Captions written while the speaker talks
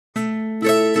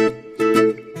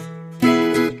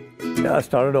Yeah, I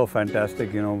started off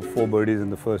fantastic, 4 birdies in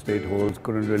the first 8 holes,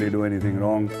 couldn't really do anything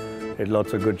wrong, hit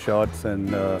lots of good shots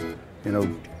and,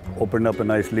 opened up a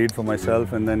nice lead for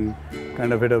myself and then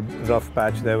kind of hit a rough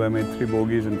patch there where I made 3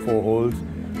 bogeys in 4 holes.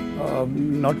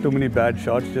 Not too many bad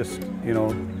shots, just,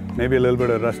 maybe a little bit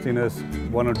of rustiness,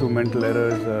 1 or 2 mental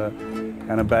errors,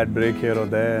 and a bad break here or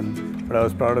there. But I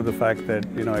was proud of the fact that,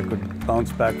 I could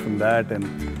bounce back from that and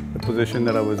the position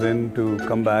that I was in to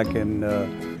come back and,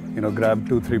 grab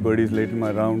 2-3 birdies late in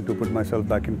my round to put myself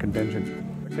back in contention.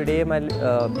 Today my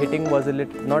hitting was a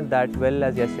little not that well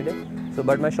as yesterday.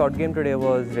 But my short game today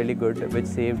was really good, which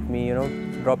saved me,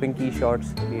 dropping key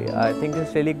shots. I think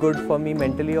it's really good for me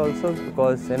mentally also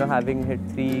because, having hit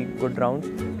 3 good rounds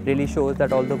really shows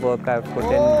that all the work I've put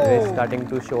in is starting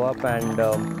to show up,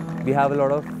 and we have a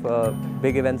lot of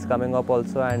big events coming up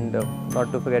also, and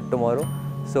not to forget tomorrow.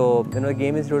 So, the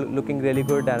game is looking really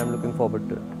good and I'm looking forward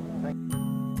to it.